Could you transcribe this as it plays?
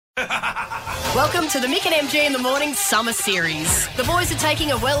Welcome to the Mick and MG in the Morning Summer Series. The boys are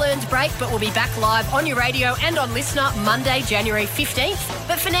taking a well-earned break, but will be back live on your radio and on Listener Monday, January 15th.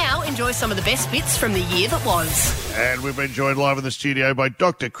 But for now, enjoy some of the best bits from the year that was. And we've been joined live in the studio by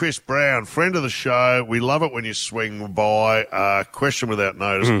Dr. Chris Brown, friend of the show. We love it when you swing by. Question without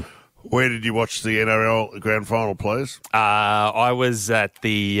notice. Where did you watch the NRL Grand Final, please? I was at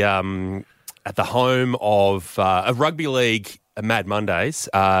the home of Rugby League Mad Mondays,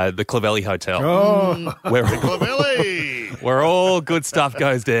 the Clovelly Hotel. Oh, where Clovelly, where all good stuff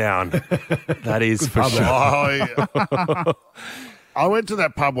goes down. That is for sure. I went to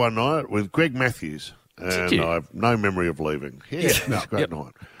that pub one night with Greg Matthews, and I have no memory of leaving. Yeah, it was a great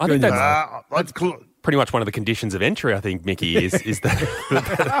night. I think that's pretty much one of the conditions of entry, I think, Mickey, is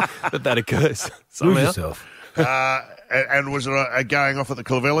that occurs somehow. Lose yourself. And was it a going off at the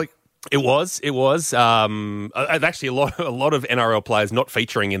Clovelly? It was. Actually, a lot of NRL players not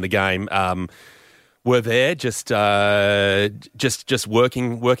featuring in the game were there, just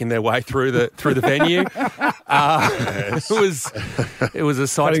working their way through the venue. It was a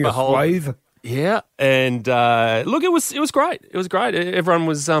sight to behold. Wave. Yeah, and look, it was great. It was great. Everyone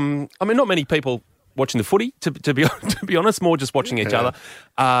was. Not many people watching the footy, to be honest, more just watching each other.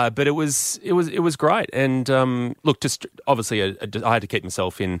 But it was great. And look, just obviously, I had to keep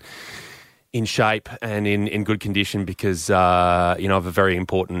myself in shape and in good condition because I have a very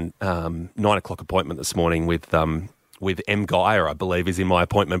important 9:00 appointment this morning with M. Geyer, I believe, is in my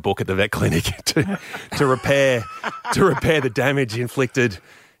appointment book at the vet clinic to repair the damage inflicted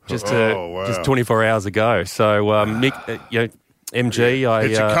just 24 hours ago. So Mick, MG,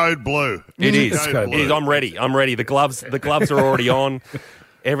 it's a code blue. It is. I'm ready. The gloves are already on.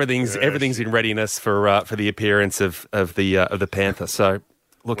 Everything's in readiness for the appearance of the Panther. So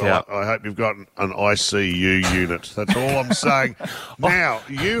look out. I hope you've got an ICU unit. That's all I'm saying. Now,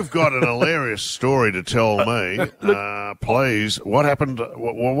 you've got an hilarious story to tell me. Please, what happened?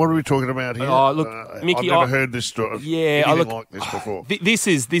 What are we talking about here? Mickey, I've never heard this story. Like this before. This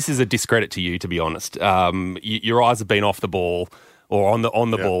is a discredit to you, to be honest. Your eyes have been off the ball or on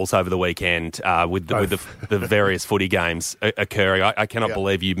the balls over the weekend with the various footy games occurring. I cannot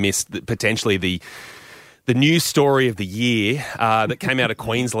believe you missed potentially the news story of the year that came out of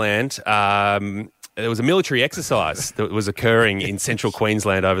Queensland. There was a military exercise that was occurring in central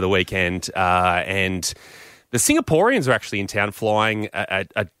Queensland over the weekend, and the Singaporeans are actually in town flying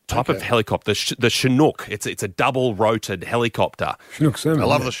a type of helicopter, the Chinook. It's a double-rotored helicopter. Chinook 7. I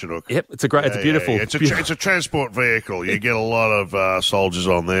love the Chinook. Yep, it's a beautiful. Yeah. It's a transport vehicle. You get a lot of soldiers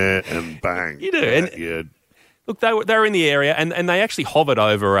on there, and bang, you do. Look, they were in the area, and they actually hovered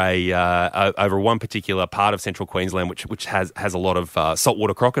over over one particular part of central Queensland, which has a lot of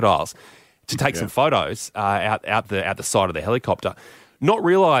saltwater crocodiles, to take some photos out the side of the helicopter, not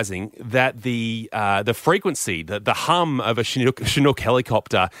realising that the frequency, the hum of a Chinook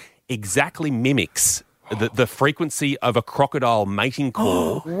helicopter exactly mimics the frequency of a crocodile mating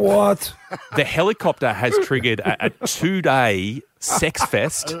call. What? The helicopter has triggered a 2-day sex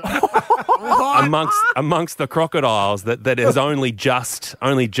fest amongst the crocodiles that has only just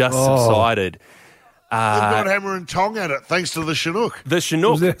subsided. They've got hammer and tong at it, thanks to the Chinook. The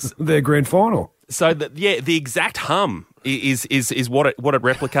Chinook, their grand final. So the exact hum is what it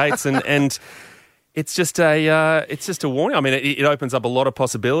replicates, and it's just a warning. I mean, it opens up a lot of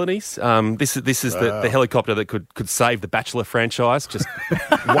possibilities. This is the helicopter that could save the Bachelor franchise. Just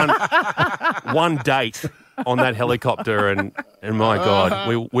one date on that helicopter, and my God,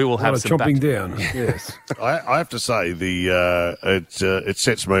 we will have some chomping down. Yes, I have to say it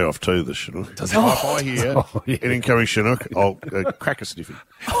sets me off too. The Chinook. If I hear an incoming Chinook, I'll crack a sniffy.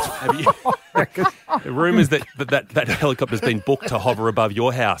 Rumours that helicopter's been booked to hover above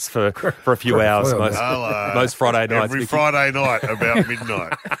your house for a few hours most Friday nights. Every Friday night about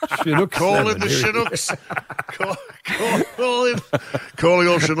midnight. Chinook call in the Chinooks. Calling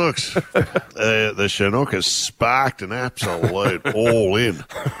all Chinooks. The Chinook has sparked an absolute all in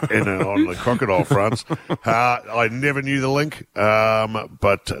on the crocodile fronts. I never knew the link,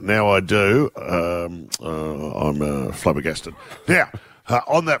 but now I do. I'm flabbergasted. Now,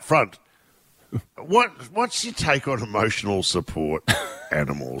 on that front, what's your take on emotional support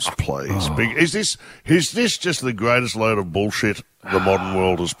animals, please? Is this just the greatest load of bullshit the modern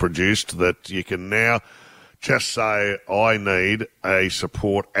world has produced, that you can now just say, I need a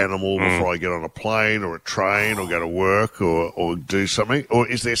support animal before I get on a plane or a train or go to work or do something? Or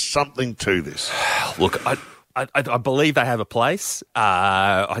is there something to this? Look, I believe they have a place.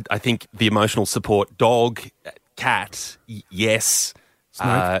 I think the emotional support, dog, cat, yes.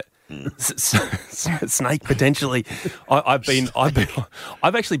 Snake? snake potentially.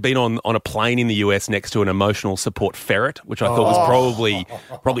 I've actually been on a plane in the US next to an emotional support ferret, which I thought was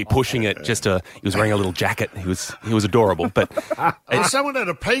probably pushing it. He was wearing a little jacket. He was adorable. But someone had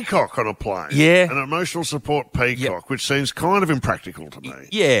a peacock on a plane. Yeah, an emotional support peacock, which seems kind of impractical to me.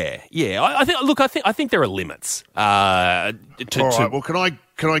 Yeah. I think there are limits. All right. Well,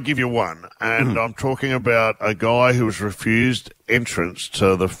 can I give you one? And I'm talking about a guy who was refused entrance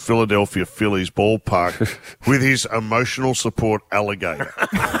to the Philadelphia Phillies ballpark with his emotional support alligator.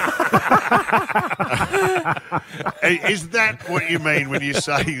 Is that what you mean when you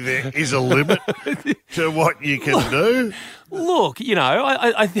say there is a limit to what you can do? Look,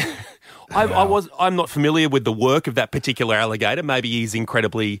 I'm not familiar with the work of that particular alligator. Maybe he's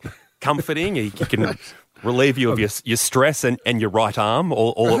incredibly comforting. He can relieve you of your stress and your right arm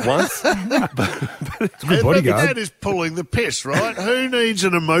all at once. It's a good bodyguard. That is pulling the piss, right? Who needs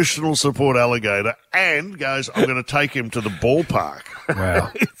an emotional support alligator and goes, I'm going to take him to the ballpark?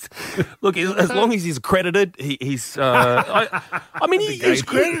 Wow. Look, as long as he's accredited, he's... He's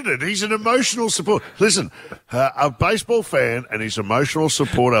credited. He's an emotional support. Listen, a baseball fan and his emotional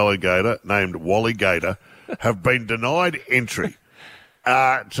support alligator named Wally Gator have been denied entry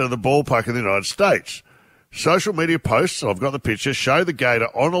to the ballpark in the United States. Social media posts, I've got the picture, show the gator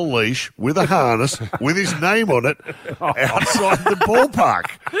on a leash with a harness with his name on it outside the ballpark.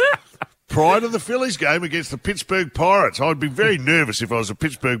 Prior to the Phillies game against the Pittsburgh Pirates, I'd be very nervous if I was a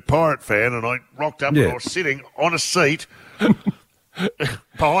Pittsburgh Pirate fan and I rocked up and I was sitting on a seat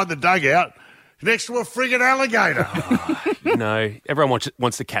behind the dugout next to a friggin' alligator. Everyone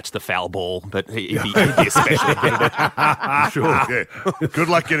wants to catch the foul ball, but he'd be especially good at it. Sure. Yeah. Good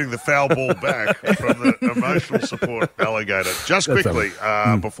luck getting the foul ball back from the emotional support alligator. Just quickly,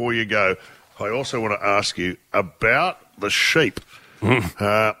 before you go, I also want to ask you about the sheep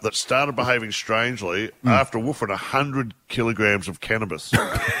that started behaving strangely after woofing 100 kilograms of cannabis.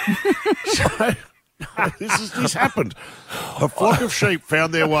 This happened. A flock of sheep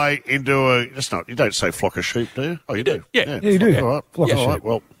found their way into you don't say flock of sheep, do you? Oh, you do? Yeah, you do. All right. Flock of sheep. Right.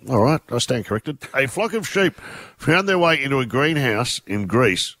 Well, all right. I stand corrected. A flock of sheep found their way into a greenhouse in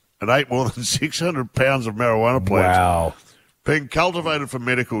Greece and ate more than 600 pounds of marijuana plants. Wow. Being cultivated for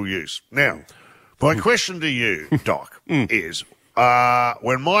medical use. Now, my question to you, Doc, is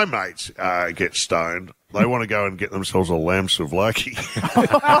when my mates get stoned, they want to go and get themselves a lamb souvlaki.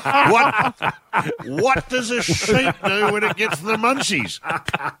 What does a sheep do when it gets the munchies?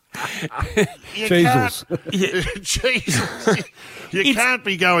 Jesus. You can't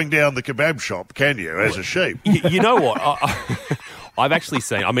be going down the kebab shop, can you, as a sheep? You know what? I've actually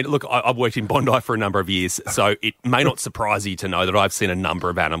seen, look, I've worked in Bondi for a number of years, so it may not surprise you to know that I've seen a number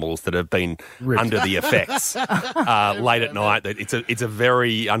of animals that have been under the effects late at night. That it's a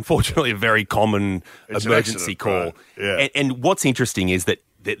very, unfortunately, a very commmun emergency call. Right? Yeah. And what's interesting is that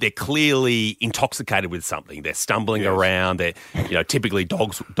they're clearly intoxicated with something. They're stumbling around. They're, typically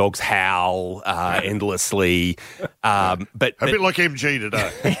dogs howl endlessly. But a bit like MG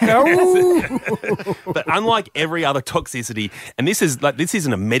today. But unlike every other toxicity, and this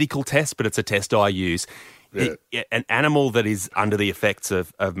isn't a medical test, but it's a test I use. Yeah. An animal that is under the effects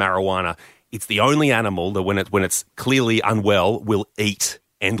of marijuana, it's the only animal that when it's clearly unwell will eat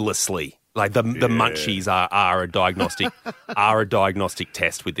endlessly. Like the munchies are a diagnostic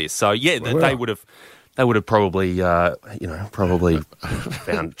test with this. So they would have probably found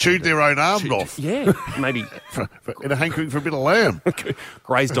chewed their own arm off. Yeah, maybe in a hankering for a bit of lamb.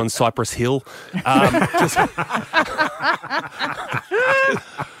 Grazed on Cypress Hill.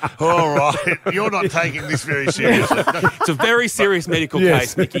 All right, you're not taking this very seriously. It's a very serious medical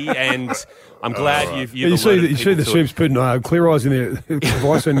case, Mickey, and I'm glad you've you see the sheep's putting clear eyes in their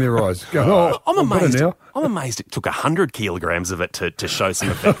device in their eyes. Going, I'm amazed. Now. I'm amazed it took 100 kilograms of it to show some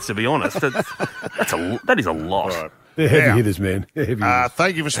effects. To be honest, that is a lot. Right. They're heavy hitters, man. They're heavy hitters.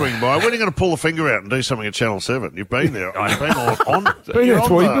 Thank you for swinging by. When are you going to pull the finger out and do something at Channel 7? You've been there. You've been on.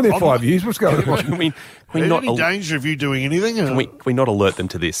 Been there 5 years. What's going on? Can we not any danger of you doing anything? Can we not alert them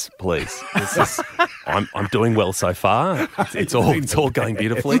to this, please? I'm doing well so far. It's all going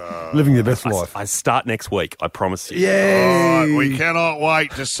beautifully. Living the best life. I start next week. I promise you. Yay! All right, we cannot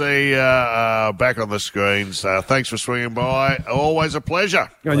wait to see back on the screens. Thanks for swinging by. Always a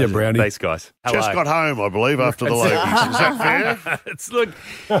pleasure. Go on, you brownie. Thanks, guys. Just got home, I believe, after the ladies. Is that fair?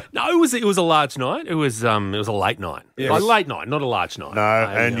 It was a large night. It was a late night. Yes. A late night, not a large night. No,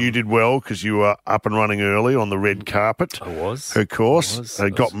 and you did well because you were up and running early on the red carpet. I was. Of course.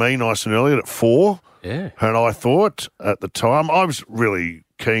 It got me nice and early at 4. Yeah. And I thought at the time, I was really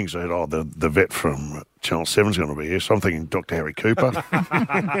keen. So I said, the vet from Channel 7's going to be here. So I'm thinking Dr. Harry Cooper.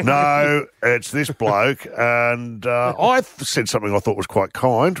 No, it's this bloke. And I said something I thought was quite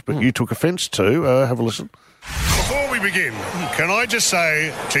kind, but you took offence to. Have a listen. Before we begin, can I just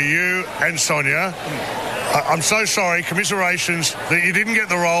say to you and Sonia, I'm so sorry, commiserations, that you didn't get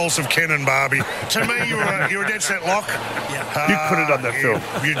the roles of Ken and Barbie. To me, you're a dead set lock. You could have done that film.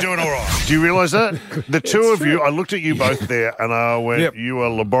 You're doing all right. Do you realise that? The two of you, I looked at you both there and I went, you are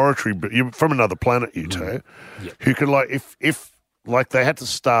laboratory, but you're from another planet, you two, who could, like, if they had to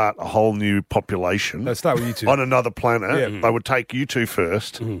start a whole new population They'd start with you two. on another planet, they would take you two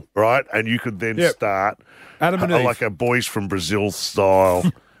first, right? And you could then start Adam and Eve. like a Boys from Brazil style,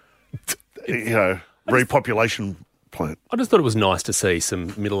 repopulation plan. I just thought it was nice to see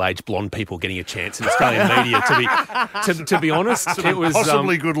some middle-aged blonde people getting a chance in Australian media. To be honest, it was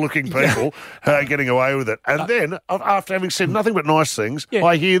possibly good-looking people getting away with it. And then, after having said nothing but nice things,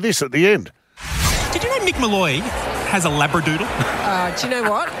 I hear this at the end. Did you know Mick Molloy has a Labradoodle? Do you know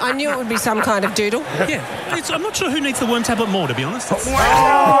what? I knew it would be some kind of doodle. Yeah. I'm not sure who needs the worm tablet more, to be honest.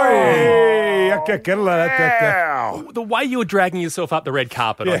 the way you were dragging yourself up the red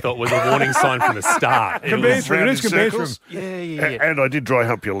carpet, I thought was a warning sign from the start. And I did dry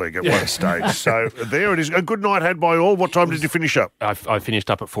hump your leg at one stage. So there it is. A good night had by all. What time did you finish up? I finished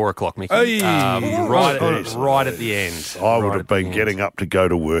up at 4 o'clock, Mickey. Right at the end. I would have been getting up to go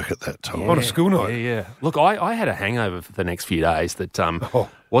to work at that time. On a school night. Yeah. Look, I had a hangover for the next few days that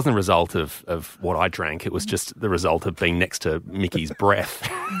wasn't a result of what I drank. It was just the result of being next to Mickey's breath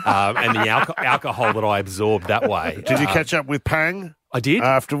and the alcohol that I absorbed that way. Did you catch up with Pang? I did.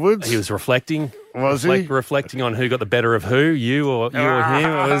 Afterwards? He was reflecting. Was he? Reflecting on who got the better of who, you or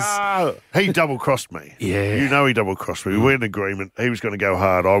him. He double-crossed me. Yeah. You know he double-crossed me. We were in agreement. He was going to go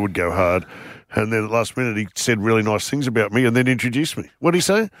hard. I would go hard. And then at the last minute, he said really nice things about me and then introduced me. What did he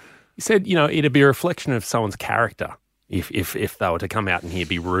say? He said, it'd be a reflection of someone's character if they were to come out and here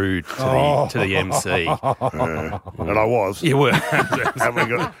be rude to the MC. And I was. You were.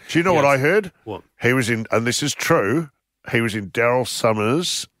 Do you know what I heard? What? He was in, and this is true, he was in Daryl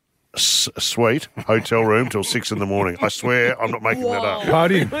Summers' suite, hotel room, till 6 a.m. I swear, I'm not making that up.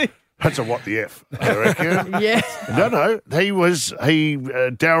 Partying. That's a what the F, I reckon. Yeah. No,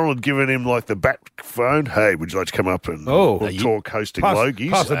 Daryl had given him like the bat phone. Hey, would you like to come up and we'll talk hosting Logies?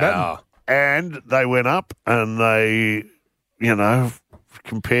 Pass the baton. And they went up and they,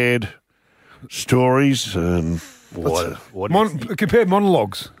 compared stories and Compared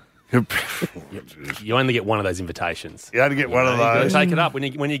monologues. You only get one of those invitations. You only get one of You've got those. to take it up when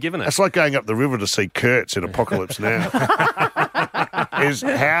you're given it. It's like going up the river to see Kurtz in Apocalypse Now. Is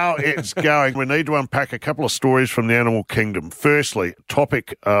how it's going. We need to unpack a couple of stories from the animal kingdom. Firstly,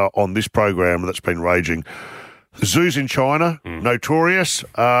 topic on this program that's been raging. Zoos in China, notorious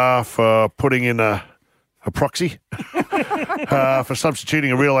for putting in a proxy, for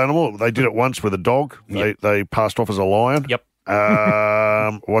substituting a real animal. They did it once with a dog. Yep. They passed off as a lion. Yep.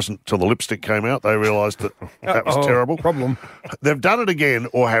 It wasn't until the lipstick came out they realised that was terrible. Problem. They've done it again,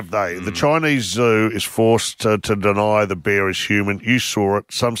 or have they? The Chinese zoo is forced to deny the bear is human. You saw it.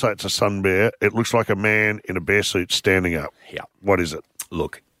 Some say it's a sun bear. It looks like a man in a bear suit standing up. Yeah. What is it?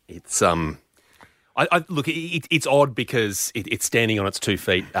 Look, it's it's odd because it's standing on its 2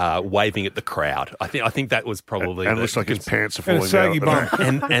 feet, waving at the crowd. I think that was probably. And it looks like his pants are falling saggy out.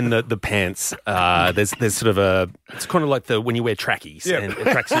 bum. and the pants. There's sort of it's kind of like when you wear trackies and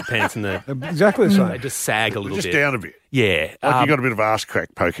tracksuit pants, and Exactly the they same. just sag a little Just bit. down a bit. Yeah, Like you got a bit of arse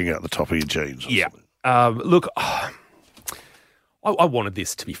crack poking out the top of your jeans. Or something. Look. I wanted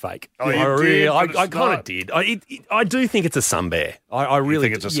this to be fake. Oh, you did, but I it's kind of not. did. I do think it's a sun bear. I really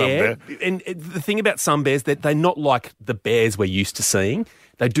think it's a sun bear? And the thing about sun bears, that they're not like the bears we're used to seeing.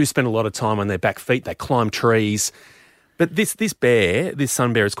 They do spend a lot of time on their back feet. They climb trees. But this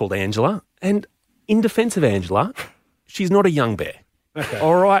sun bear is called Angela. And in defence of Angela, she's not a young bear. Okay.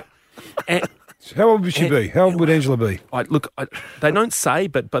 All right. And, How old would she be? How old would Angela be? they don't say,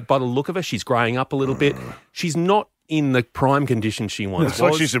 but by the look of her, she's growing up a little bit. She's not in the prime condition she once It's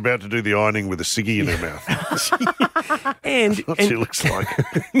was. like she's about to do the ironing with a ciggy in her mouth. and She looks like.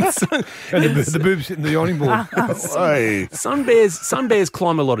 And the boobs hitting the ironing board. Hey. sun bears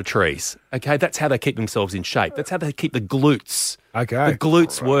climb a lot of trees. Okay, that's how they keep themselves in shape. That's how they keep the glutes. Okay. The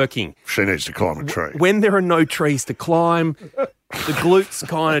glutes working. She needs to climb a tree. When there are no trees to climb, the glutes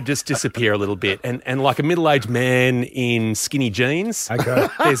kind of just disappear a little bit. And like a middle-aged man in skinny jeans,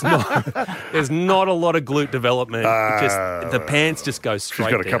 there's not a lot of glute development. The pants just go straight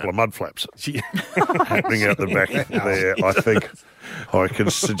She's got a down. couple of mud flaps happening out the back there, I think. I can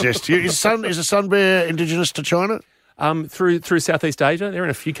suggest to you. Is a sun bear indigenous to China? Through Southeast Asia. They're in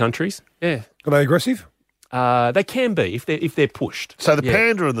a few countries. Yeah. Are they aggressive? They can be if they're pushed. So the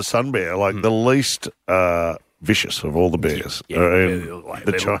panda and the sun bear are like the least vicious of all the bears in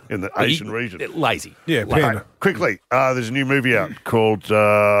the Asian region. They're lazy. Yeah, panda. Quickly, there's a new movie out called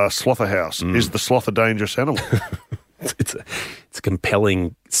Slaughterhouse. Is the sloth a dangerous animal? It's a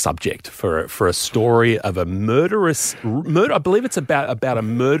compelling subject for a story of a murderous murder. I believe it's about a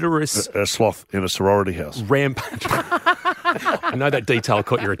murderous A sloth in a sorority house. rampage. I know that detail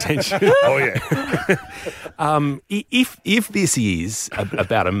caught your attention. Oh, yeah. If this is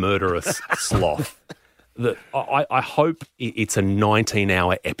about a murderous sloth, that I hope it's a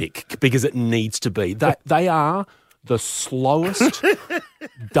 19-hour epic because it needs to be. They are the slowest,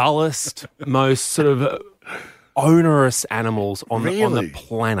 dullest, most sort of onerous animals on the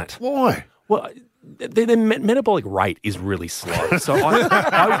planet. Why? Well, their metabolic rate is really slow. So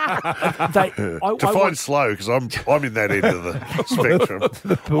Define slow, because I'm in that end of the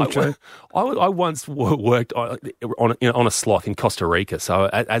spectrum. I once worked on a sloth in Costa Rica, so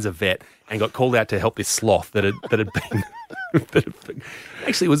as a vet, and got called out to help this sloth that had been.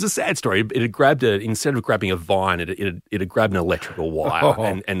 Actually, it was a sad story. It had grabbed instead of grabbing a vine, it had grabbed an electrical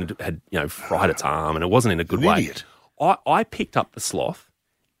wire and had fried its arm, and it wasn't in a good way. Idiot. I picked up the sloth.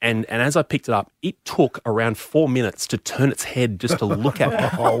 And as I picked it up, it took around 4 minutes to turn its head just to look at me.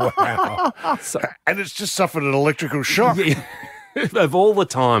 Oh, wow. And it's just suffered an electrical shock. Of all the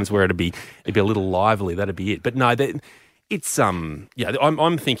times where it'd be a little lively, that'd be it. But no, it's I'm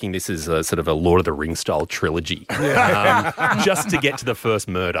thinking this is a sort of a Lord of the Rings style trilogy, just to get to the first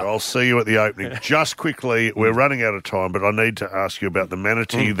murder. I'll see you at the opening. Just quickly, we're running out of time, but I need to ask you about the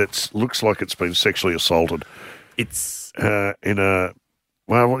manatee that looks like it's been sexually assaulted. It's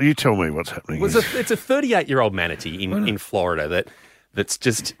Well, you tell me what's happening. It's a 38-year-old manatee in Florida that's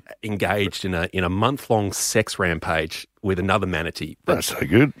just engaged in a month-long sex rampage with another manatee. That's so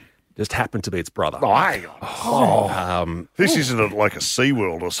good. Just happened to be its brother. This isn't like a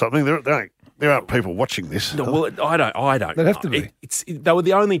SeaWorld or something. There aren't people watching this. No, well, I don't. They'd have to be. They were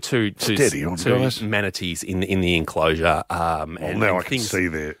the only two Steady on, guys. manatees in the enclosure. Now I can see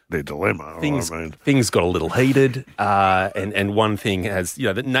their dilemma. Things got a little heated, and one thing has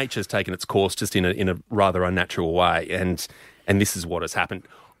that nature's taken its course just in a rather unnatural way, and this is what has happened.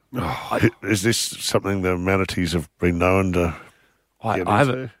 Is this something the manatees have been known to? I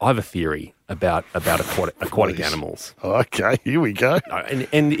have a theory about aquatic animals. Okay, here we go.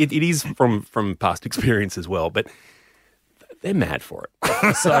 And it is from past experience as well, but they're mad for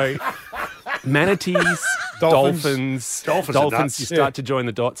it. So manatees, dolphins, you start to join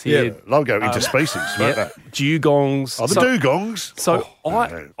the dots here. Yeah, they'll go interspecies, won't they? Dugongs. Oh, the dugongs. So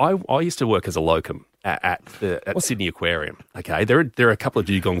I used to work as a locum at Sydney Aquarium. Okay, there are a couple of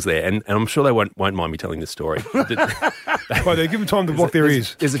dugongs there, and I'm sure they won't mind me telling this story. Well, they give them time to block their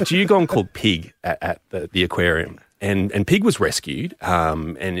ears. There's a dugong called Pig at the aquarium, and Pig was rescued.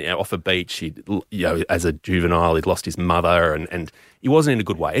 And off a beach, he'd as a juvenile, he'd lost his mother, and he wasn't in a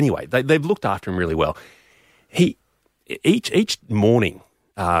good way. Anyway, they've looked after him really well. Each morning.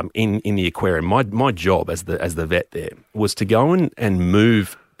 In the aquarium, my job as the vet there was to go and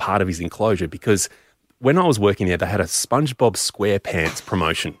move part of his enclosure, because when I was working there, they had a SpongeBob SquarePants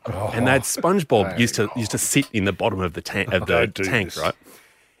promotion, and that SpongeBob used to sit in the bottom of the tank, right?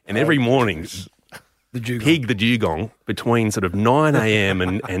 And every morning, the dugong, between sort of 9 a.m.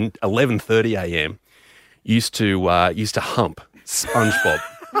 and 11:30 a.m. used to hump SpongeBob.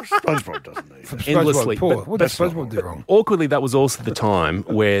 SpongeBob doesn't need it. Endlessly. What does SpongeBob do wrong? Awkwardly, that was also the time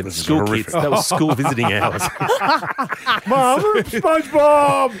where the school kids, that was school visiting hours. Mum,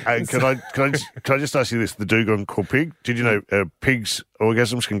 SpongeBob! And can I just ask you this? The dugong called Pig, did you know pigs'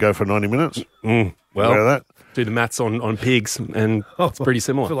 orgasms can go for 90 minutes? Well, that? Do the maths on pigs, and it's pretty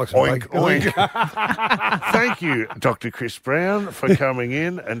similar. Oink, oink. Thank you, Dr. Chris Brown, for coming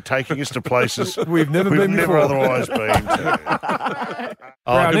in and taking us to places we've never otherwise been to.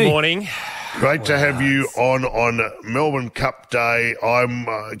 Good morning. Great to have you on Melbourne Cup Day. I'm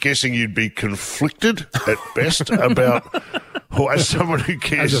guessing you'd be conflicted at best about, or as someone who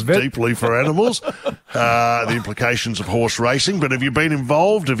cares deeply for animals, the implications of horse racing. But have you been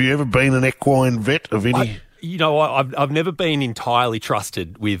involved? Have you ever been an equine vet of any? I've never been entirely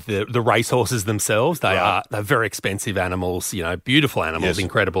trusted with the racehorses themselves. They're very expensive animals, beautiful animals,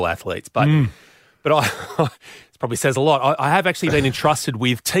 incredible athletes. But it probably says a lot. I have actually been entrusted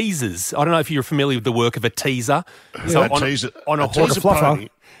with teasers. I don't know if you're familiar with the work of a teaser. So on a horse fluffer.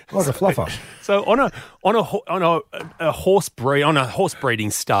 Like a fluffer. So on a horse breeding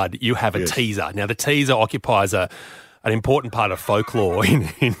stud, you have a teaser. Now the teaser occupies a an important part of folklore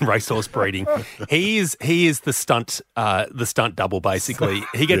in racehorse breeding. He is the stunt double, basically.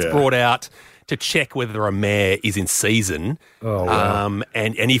 He gets brought out to check whether a mare is in season. Oh, wow.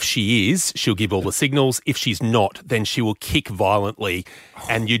 And if she is, she'll give all the signals. If she's not, then she will kick violently,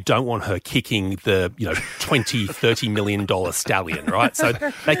 and you don't want her kicking the $20, $30 million stallion, right? So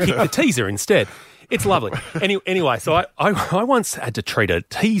they kick the teaser instead. It's lovely. Anyway, so I once had to treat a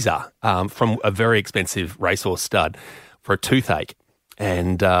teaser from a very expensive racehorse stud for a toothache.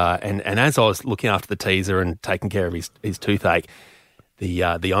 And as I was looking after the teaser and taking care of his toothache,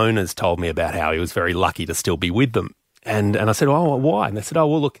 the owners told me about how he was very lucky to still be with them. And I said, oh, why? And they said, oh,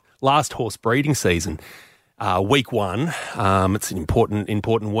 well, look, last horse breeding season, week 1, it's an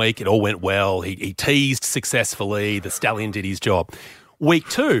important week. It all went well. He teased successfully. The stallion did his job. Week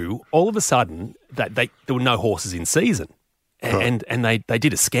 2, all of a sudden, there were no horses in season. And they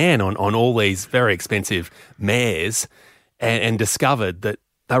did a scan on all these very expensive mares and discovered that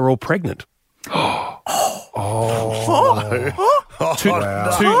they were all pregnant. To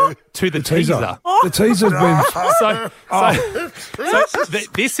the teaser. The teaser's been...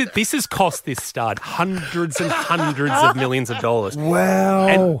 This has cost this stud hundreds and hundreds of millions of dollars. Wow.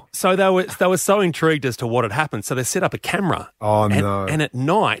 And so they were so intrigued as to what had happened, so they set up a camera. Oh, no. And at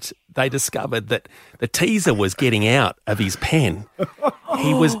night, they discovered that the teaser was getting out of his pen.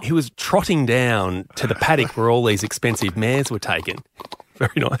 He was trotting down to the paddock where all these expensive mares were taken.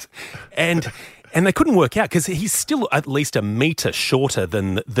 Very nice. And they couldn't work out because he's still at least a metre shorter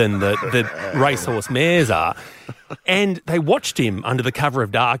than the racehorse mares are. And they watched him under the cover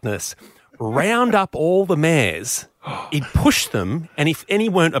of darkness round up all the mares. He'd push them, and if any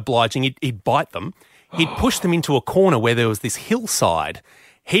weren't obliging, he'd bite them. He'd push them into a corner where there was this hillside.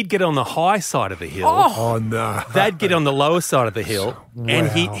 He'd get on the high side of the hill. Oh, no. They'd get on the lower side of the hill. Wow. And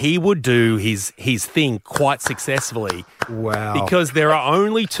he would do his thing quite successfully. Wow. Because there are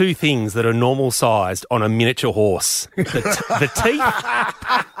only 2 things that are normal sized on a miniature horse. The teeth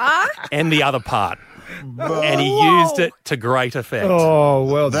and the other part. And he used it to great effect. Oh,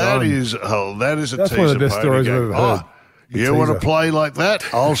 well That done. is a That's teaser one of the best pony stories I've game. ever heard. You want to play like that?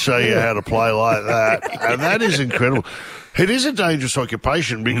 I'll show you how to play like that. And that is incredible. It is a dangerous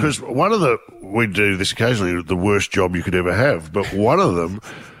occupation because we do this occasionally, the worst job you could ever have, but one of them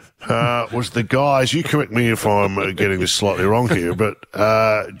was the guys, you correct me if I'm getting this slightly wrong here, but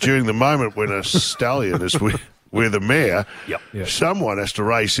during the moment when a stallion is with a mare, someone has to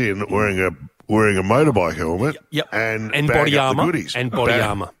race in wearing a motorbike helmet and body bag up armour. the goodies. And body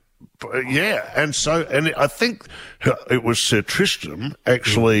armour. Yeah, and I think it was Sir Tristram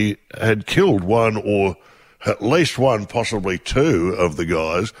actually had killed one or at least one, possibly 2 of the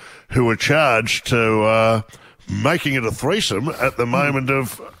guys who were charged to making it a threesome at the moment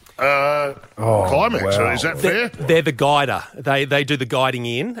of climax. Wow. Is that fair? They're the guider. They do the guiding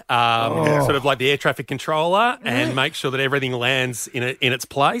in, sort of like the air traffic controller, and make sure that everything lands in its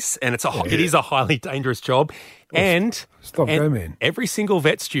place. And it is a highly dangerous job. And go, man. Every single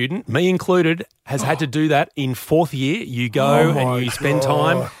vet student, me included, has had to do that in 4th year. You go and you spend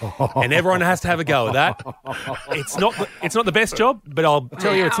time, and everyone has to have a go at that. It's not the best job, but I'll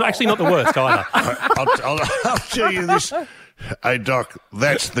tell you, it's actually not the worst either. I'll tell you this. Hey, Doc,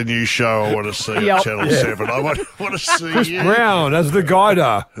 that's the new show I want to see at Channel 7. I want to see Chris you. Brown as the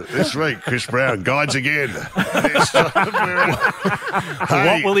guider. This week, Chris Brown guides again.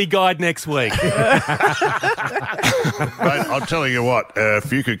 What will he guide next week? Mate, I'll tell you what,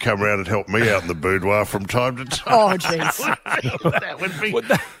 if you could come around and help me out in the boudoir from time to time. Oh, jeez. That would be...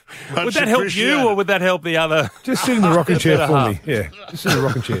 Would that help you, or would that help the other? Just sit in the rocking chair for me. Yeah, just sit in the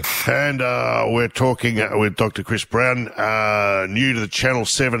rocking chair. And we're talking with Dr. Chris Brown, new to the Channel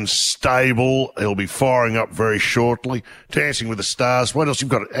 7 stable. He'll be firing up very shortly. Dancing with the Stars. What else? You've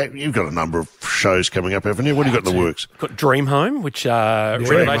got a number of shows coming up, haven't you? What do you got in the works? Got Dream Home, which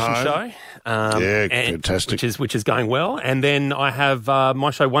renovation show. Fantastic. Which is going well. And then I have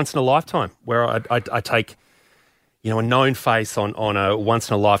my show Once in a Lifetime, where I take a known face on a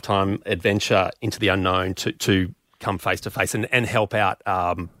once-in-a-lifetime adventure into the unknown to come face-to-face and help out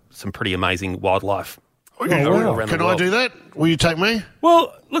some pretty amazing wildlife. Can I do that? Will you take me?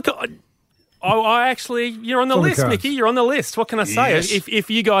 Well, look, I actually, you're on the list, Mickey. You're on the list. What can I say? Yes. If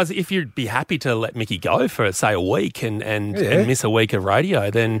you'd be happy to let Mickey go for, say, a week and miss a week of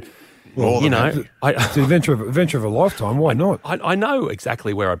radio, then... Well, it's the adventure of a lifetime. Why not? I know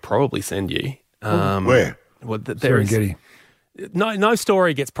exactly where I'd probably send you. Where? Well, Serengeti. No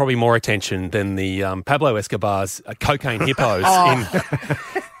story gets probably more attention than the Pablo Escobar's cocaine hippos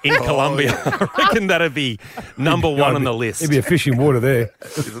in Colombia. I reckon that'd be number one on the list. There'd be a fish in water there.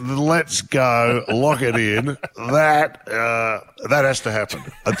 Let's go. Lock it in. That has to happen.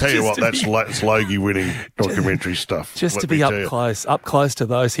 I'll tell you what, that's Logie winning documentary stuff. Just Let to me be tell you. up close to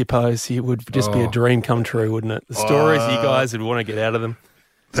those hippos, it would just be a dream come true, wouldn't it? The stories you guys would want to get out of them.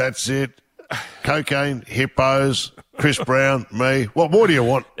 That's it. Cocaine, hippos, Chris Brown, me. What more do you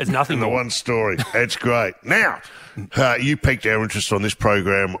want? There's nothing in the more. one story. It's great. Now, you piqued our interest on this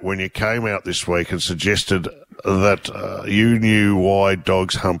program when you came out this week and suggested that you knew why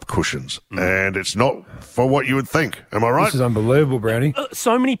dogs hump cushions. And it's not for what you would think. Am I right? This is unbelievable, Brownie.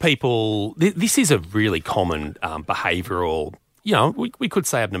 So many people, this is a really common behavioural, we could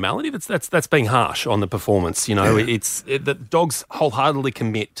say abnormality. That's being harsh on the performance. That dogs wholeheartedly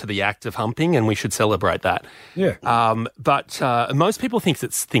commit to the act of humping, and we should celebrate that. Yeah. But most people think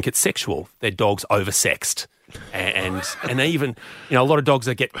it's sexual. Their dog's oversexed, and even a lot of dogs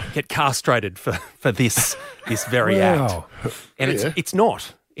that get castrated for this very act. And it's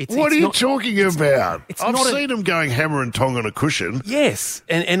not. What are you talking about? I've not seen them going hammer and tong on a cushion. Yes,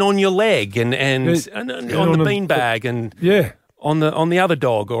 and on your leg, and on the beanbag, and on the other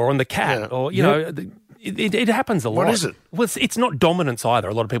dog or on the cat, or it happens a lot. What is it? Well, it's not dominance either.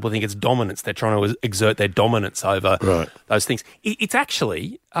 A lot of people think it's dominance. They're trying to exert their dominance over those things. It's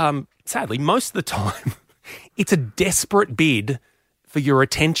actually, sadly, most of the time, it's a desperate bid for your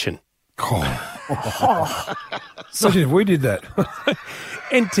attention. Imagine if we did that.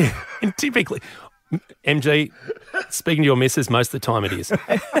 And typically, MG, speaking to your missus, most of the time it is.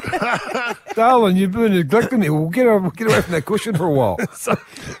 Darling, you've been neglecting me. We'll get away from that cushion for a while.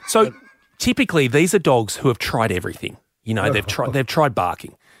 So typically, these are dogs who have tried everything. They've tried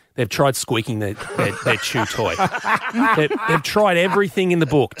barking. They've tried squeaking their chew toy. They've tried everything in the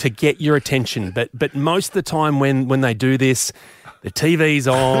book to get your attention. But most of the time when they do this, the TV's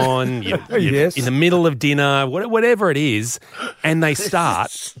on, you're in the middle of dinner, whatever it is, and they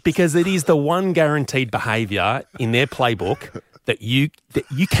start because it is the one guaranteed behaviour in their playbook that you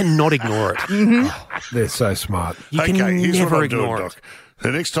cannot ignore it. Mm-hmm. They're so smart. You can never ignore it. The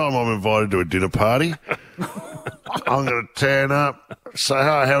next time I'm invited to a dinner party, I'm going to turn up, say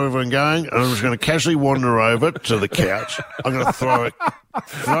hi, how everyone going, and I'm just going to casually wander over to the couch. I'm going to throw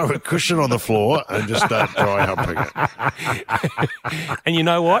a cushion on the floor and just start dry humping it. And you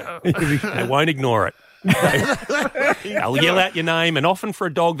know what? They won't ignore it. They'll yell out your name, and often for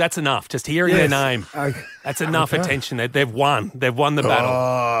a dog, that's enough. Just hearing their name, that's enough attention. They've won. They've won the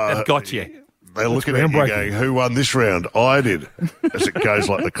battle. They've got you. They're looking at you going, who won this round? I did. As it goes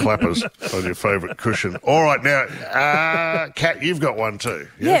like the clappers on your favourite cushion. All right, now, Kat, you've got one too.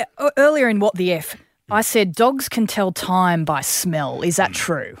 Yeah, earlier in What the F, I said dogs can tell time by smell. Is that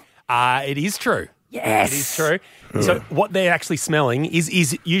true? It is true. Yes. It is true. So what they're actually smelling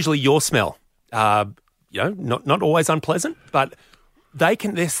is usually your smell. Not always unpleasant, but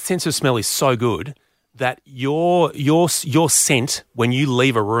their sense of smell is so good that your scent when you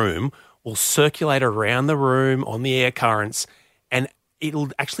leave a room will circulate around the room on the air currents, and it'll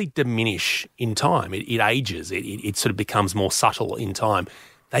actually diminish in time. It ages. It sort of becomes more subtle in time.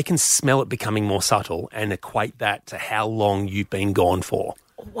 They can smell it becoming more subtle and equate that to how long you've been gone for.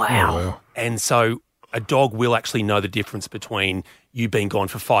 Wow. And so a dog will actually know the difference between you being gone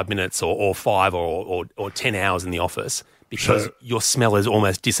for 5 minutes or 5 or 10 hours in the office because your smell has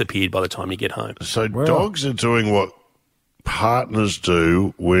almost disappeared by the time you get home. So dogs are doing what partners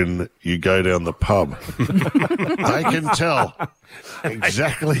do when you go down the pub. They can tell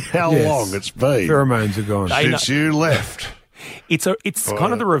exactly how long it's been. Pheromones are gone. Since you left. It's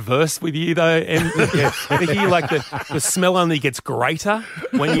kind of the reverse with you though, and Mickey, like the smell only gets greater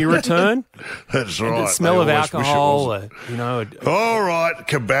when you return. That's and right. The smell of They always wish it alcohol, wasn't. All right,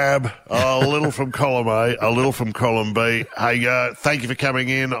 kebab. A little from column A, a little from column B. Hey, thank you for coming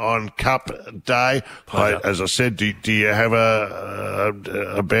in on Cup Day. Hey, as I said, do you have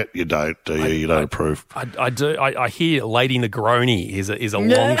a bet? You don't, do you? You don't approve. I do. I hear Lady Negroni is a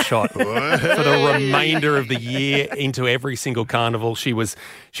long shot for the remainder of the year into every single carnival. She was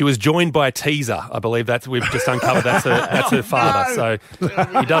joined by a teaser. I believe we've just uncovered that's her father. So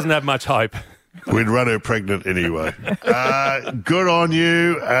he doesn't have much hope. We'd run her pregnant anyway. Good on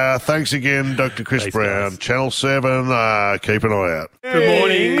you. Thanks again, Dr. Chris Brown. Guys. Channel 7, keep an eye out. Good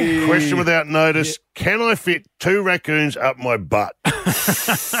morning. Question without notice. Can I fit 2 raccoons up my butt?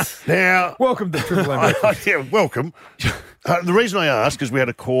 Now, Welcome to Triple M. yeah, welcome. The reason I ask is we had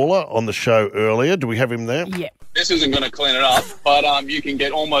a caller on the show earlier. Do we have him there? Yeah. This isn't going to clean it up, but you can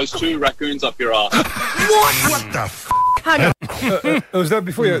get almost 2 raccoons up your ass. What the f***? Was that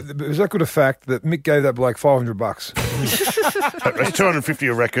before you? Was that good a fact that Mick gave that bloke $500? That's $250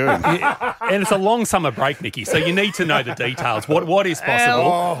 a raccoon. And it's a long summer break, Nicky, so you need to know the details. What is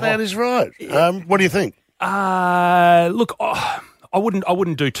possible? That is right. What do you think? Look, I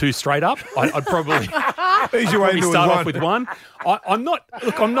wouldn't do two straight up. I'd probably start off with one. I'm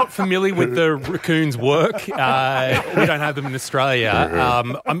not familiar with the raccoon's work. We don't have them in Australia.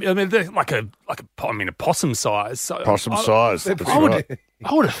 I mean, they're like a possum size. So Possum size. That's right.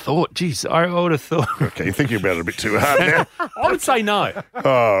 I would have thought. Geez, I would have thought. Okay, you're thinking about it a bit too hard now. I would say no.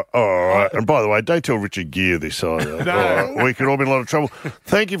 Oh, all right. And by the way, don't tell Richard Gere this either. No. We could all be in a lot of trouble.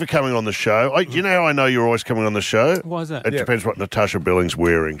 Thank you for coming on the show. You know how I know you're always coming on the show? Why is that? It depends what Natasha Billing's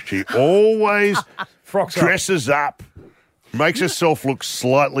wearing. She always dresses up, makes herself look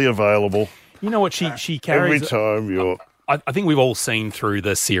slightly available. You know what she carries? Every time you're... I think we've all seen through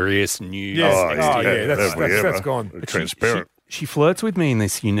the serious news. That's gone. Transparent. She flirts with me in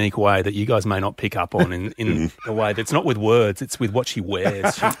this unique way that you guys may not pick up on in a way that's not with words, it's with what she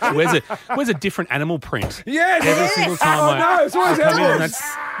wears. She wears a different animal print. Yes, every single time. It's always animals.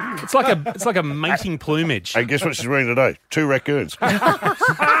 It's like a mating plumage. And guess what she's wearing today? 2 raccoons.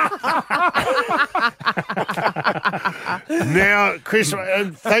 Now, Chris,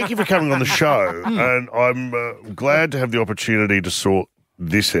 thank you for coming on the show, and I'm glad to have the opportunity to sort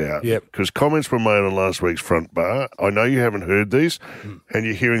this out. Yep. Because comments were made on last week's front bar. I know you haven't heard these, and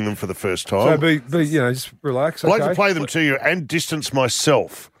you're hearing them for the first time. So just relax. I'd like to play them to you and distance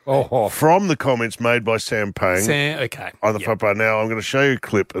myself from the comments made by Sam Payne on the front bar. Now, I'm going to show you a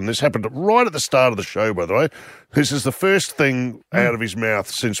clip, and this happened right at the start of the show, by the way. This is the first thing out of his mouth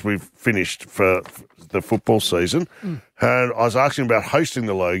since we've finished for the football season. And I was asking about hosting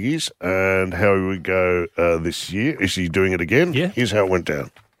the Logies and how he would go this year. Is he doing it again? Yeah. Here's how it went down.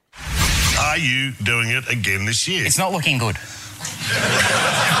 Are you doing it again this year? It's not looking good.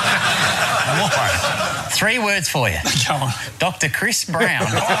 Why? 3 words for you. Go on. Dr. Chris Brown.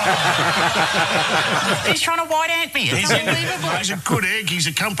 He's trying to white ant me. It's unbelievable. He's a good egg. He's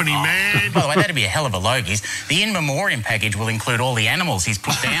a company man. By the way, that'd be a hell of a Logies. The in memoriam package will include all the animals he's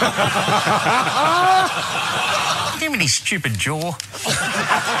put down. Give me his stupid jaw. Get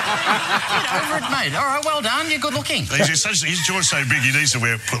over it, mate. All right, well done. You're good looking. His jaw's so big he needs to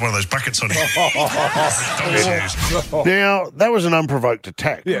put one of those buckets on him. Now, that was an unprovoked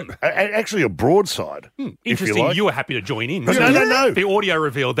attack. Yeah. Actually, a broadside. Interesting. You were happy to join in. No. The audio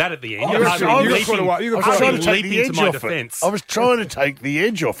revealed that at the end. I was trying to take the edge off it. I was trying to take the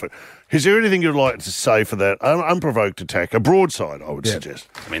edge off it. Is there anything you'd like to say for that unprovoked attack? A broadside, I would suggest.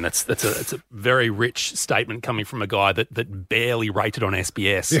 I mean, that's a very rich statement coming from a guy that barely rated on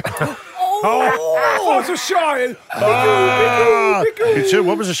SBS. Yeah. It's a show.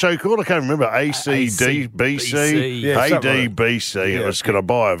 What was the show called? I can't remember. ACDBC, ADBC. It was going to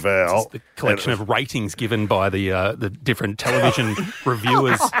buy a vowel. It's the collection of ratings given by the different television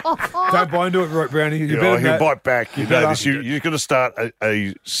reviewers. Don't buy into it, Brownie. He'll bite back. You know this. You're going to start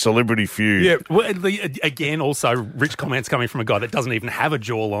a celebrity feud. Yeah. Well, again, also rich comments coming from a guy that doesn't even have a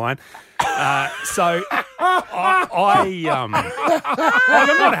jawline. So I'm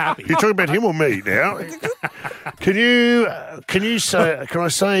not happy. You're talking about him or me now? Can I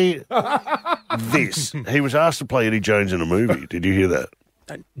say this? He was asked to play Eddie Jones in a movie. Did you hear that?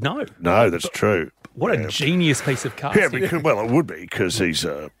 No. No, that's true. What a genius piece of casting. Yeah, it would be because he's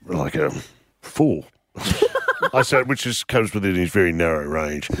like a fool. I said, which comes within his very narrow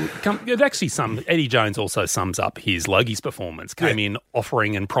range. Eddie Jones also sums up his Logies performance. Came in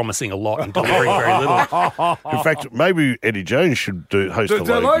offering and promising a lot and delivering very little. In fact, maybe Eddie Jones should host the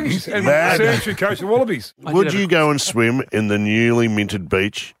Logies. And Sam should coach the Wallabies. Would you go and swim in the newly minted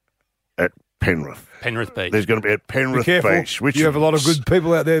beach at Penrith? Penrith Beach. There's going to be at Penrith Beach. Which you have a lot of good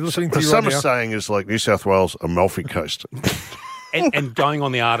people out there listening to you right now. Some are saying it's like New South Wales, Amalfi Coast. And going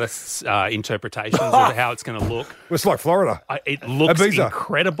on the artist's interpretations of how it's going to look. It's like Florida. It looks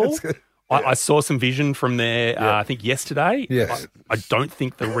incredible. I saw some vision from there, I think, yesterday. Yes. I don't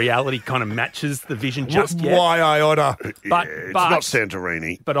think the reality kind of matches the vision just yet. Why iota? But it's not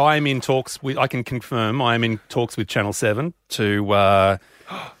Santorini. But I am in talks with, I can confirm, I am in talks with Channel 7 to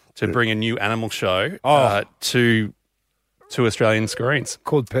bring a new animal show to Australian screens.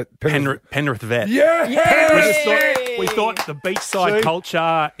 Called Penrith Vet. Yeah! We thought the beachside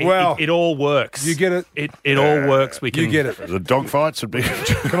culture, it all works. You get it. It all works. You get it. The dog fights would be...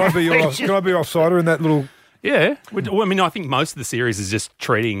 Can I be your offsider in that little Yeah. Well, I mean, I think most of the series is just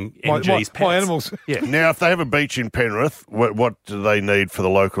treating MG's pets. My animals. Yeah. Now, if they have a beach in Penrith, what do they need for the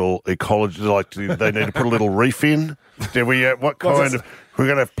local ecology? Like, do they need to put a little reef in? Do we? What kind of? We're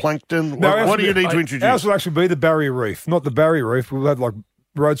going to have plankton. What do you need to introduce? Ours will actually be the barrier reef, not the barrier reef. We'll have like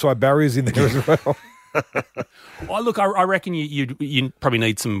roadside barriers in there as well. Well, look, I reckon you probably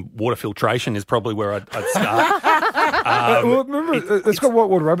need some water filtration. Is probably where I'd start. Well, remember, it's got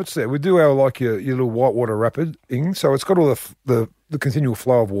whitewater rapids there. We do our your little whitewater rapiding, so it's got all the continual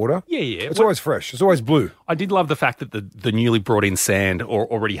flow of water. Yeah. It's always fresh. It's always blue. I did love the fact that the newly brought in sand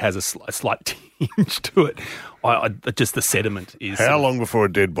already has a slight tinge to it. Just the sediment is. How long before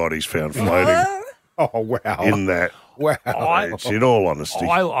a dead body's found floating Oh, wow. in that? Wow. In all honesty.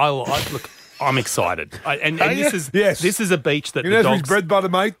 Look. I'm excited, this is a beach that You the know his dogs. bread butter,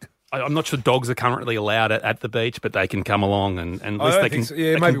 mate? I'm not sure dogs are currently allowed at the beach, but they can come along and at I least don't they think can. so.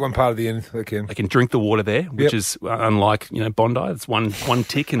 Yeah, they maybe can, one part of the end they can. They can drink the water there, which is unlike Bondi. It's one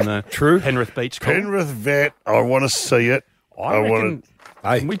tick in the True. Penrith Beach. Column. Penrith vet, I want to see it. I reckon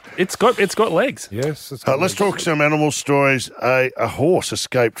Hey. it's got legs. Yes. Let's talk some animal stories. A horse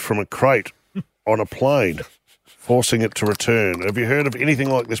escaped from a crate on a plane, forcing it to return. Have you heard of anything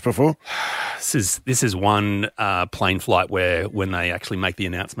like this before? This is one plane flight where when they actually make the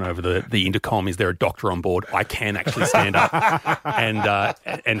announcement over the intercom, is there a doctor on board? I can actually stand up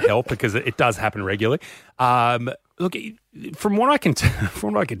and help, because it does happen regularly. Look, from what I can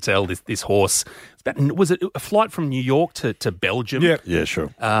tell, this horse, was it a flight from New York to Belgium? Yeah, sure.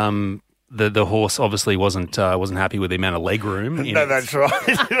 The horse obviously wasn't happy with the amount of leg room. No, that's right.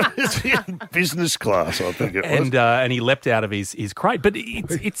 It was in business class, I think it was. And he leapt out of his crate. But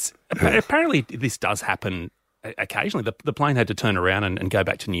it's apparently this does happen occasionally. The plane had to turn around and go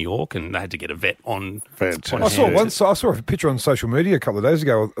back to New York, and they had to get a vet on. Fantastic. I saw a picture on social media a couple of days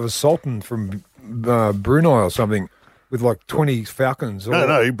ago of a sultan from Brunei or something with like 20 falcons.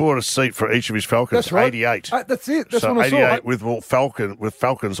 No, he bought a seat for each of his falcons. That's right. 88. That's it. That's so what I saw. 88 with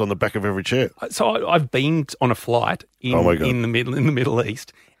falcons on the back of every chair. So I've been on a flight Oh my God. in the Middle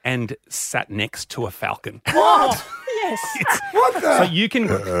East and sat next to a falcon. What? Yes. What the? So you can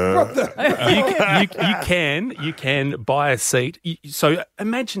what the? you can buy a seat. So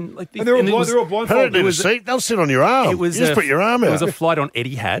imagine like And they're all it blindfolded. They don't need a seat. They'll sit on your arm. It was you just put your arm out. It was a flight on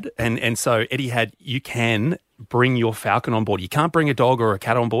Etihad, and so Etihad, you can bring your falcon on board. You can't bring a dog or a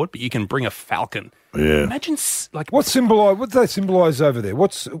cat on board, but you can bring a falcon. Yeah. Imagine like What do they symbolise over there? Why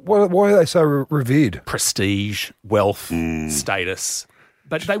are they so revered? prestige, wealth, status.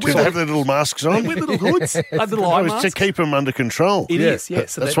 But they Do they have their little masks on? They wear little hoods, like little eye No, it's to masks. keep them under control. It is, yeah.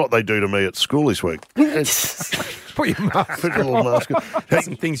 So That's what they do to me at school this week. Put your mask. Put a little mask on. Hey,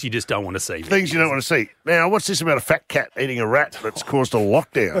 some things you just don't want to see. things you don't want to see. Now, what's this about a fat cat eating a rat that's caused a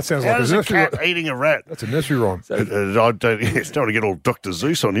lockdown? That sounds How like a does a nursery cat rhyme. eating a rat? That's a nursery rhyme. I don't want to get all Dr.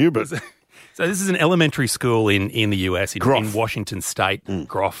 Zeus on you, but So this is an elementary school in the US, in Groff. Washington State,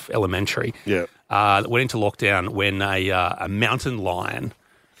 Groff Elementary. Yeah. That went into lockdown when a mountain lion,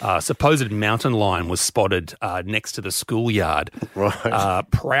 supposed mountain lion, was spotted next to the schoolyard. Right.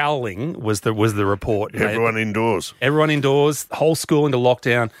 Prowling was the report. everyone indoors. Everyone indoors, whole school into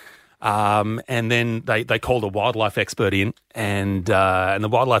lockdown. And then they called a wildlife expert in, and the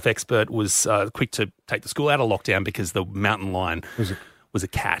wildlife expert was quick to take the school out of lockdown because the mountain lion was a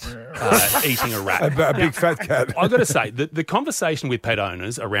cat eating a rat. A big fat cat. I've got to say, the conversation with pet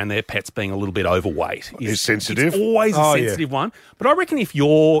owners around their pets being a little bit overweight Is sensitive? It's always a Oh, yeah. sensitive one. But I reckon if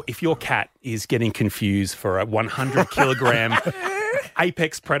your cat is getting confused for a 100-kilogram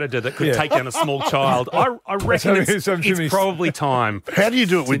apex predator that could take down a small child, I reckon it's probably time. How do you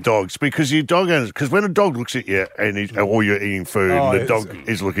do it with dogs? Because you dog owners, because when a dog looks at you or you're eating food and the dog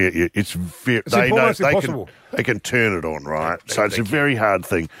is looking at you, impossible. They can turn it on, right? So it's a very hard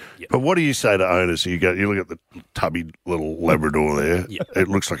thing. But what do you say to owners? You look at the tubby little Labrador there. It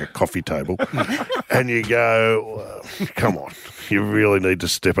looks like a coffee table, and you go, "Come on, you really need to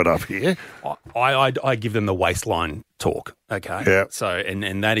step it up here." I give them the waistline talk, okay? Yeah. So,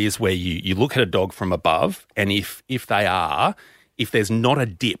 and that is where you look at a dog from above, and if there's not a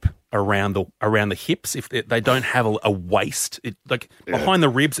dip around the hips, if they don't have a waist, behind the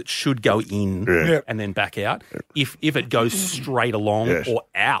ribs, it should go in and then back out. If it goes straight along or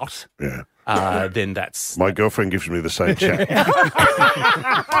out, then that's... My girlfriend gives me the same chat.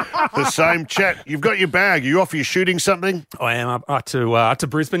 The same chat. You've got your bag. Are you off? Are you shooting something? I am up to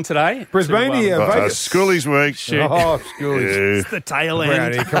Brisbane today. Brisbane, Vegas. Schoolies week. Oh, Schoolies. It's the tail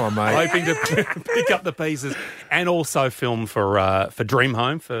end. Brownie, come on, mate. Hoping to pick up the pieces and also film for Dream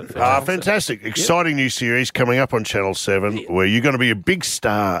Home. For Fantastic. Exciting new series coming up on Channel 7 where you're going to be a big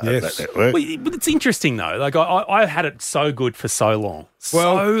star at that network. Well, but it's interesting, though. Like, I had it so good for so long.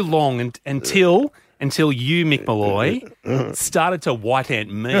 Until you, Mick Molloy, started to white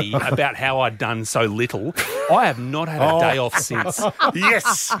ant me about how I'd done so little. I have not had a day off since.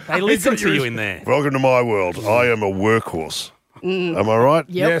 Yes. They listen to you in there. Welcome to my world. I am a workhorse. Am I right?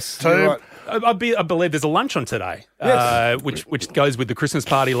 Yep. Yes, Team? you're right. I believe there's a lunch on today, Yes. which goes with the Christmas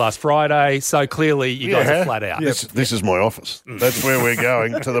party last Friday. So clearly you guys are flat out. This is my office. That's where we're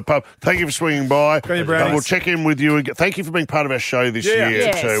going, to the pub. Thank you for swinging by. We'll check in with you again. Thank you for being part of our show this year,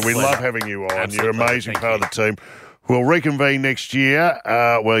 Yes. too. We love having you on. Absolutely. You're an amazing part of the team. We'll reconvene next year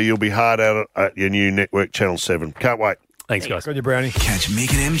where you'll be hard at your new network, Channel 7. Can't wait. Thanks, guys. Got your brownie. Catch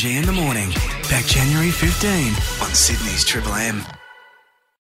Mick and MG in the morning. Back January 15 on Sydney's Triple M.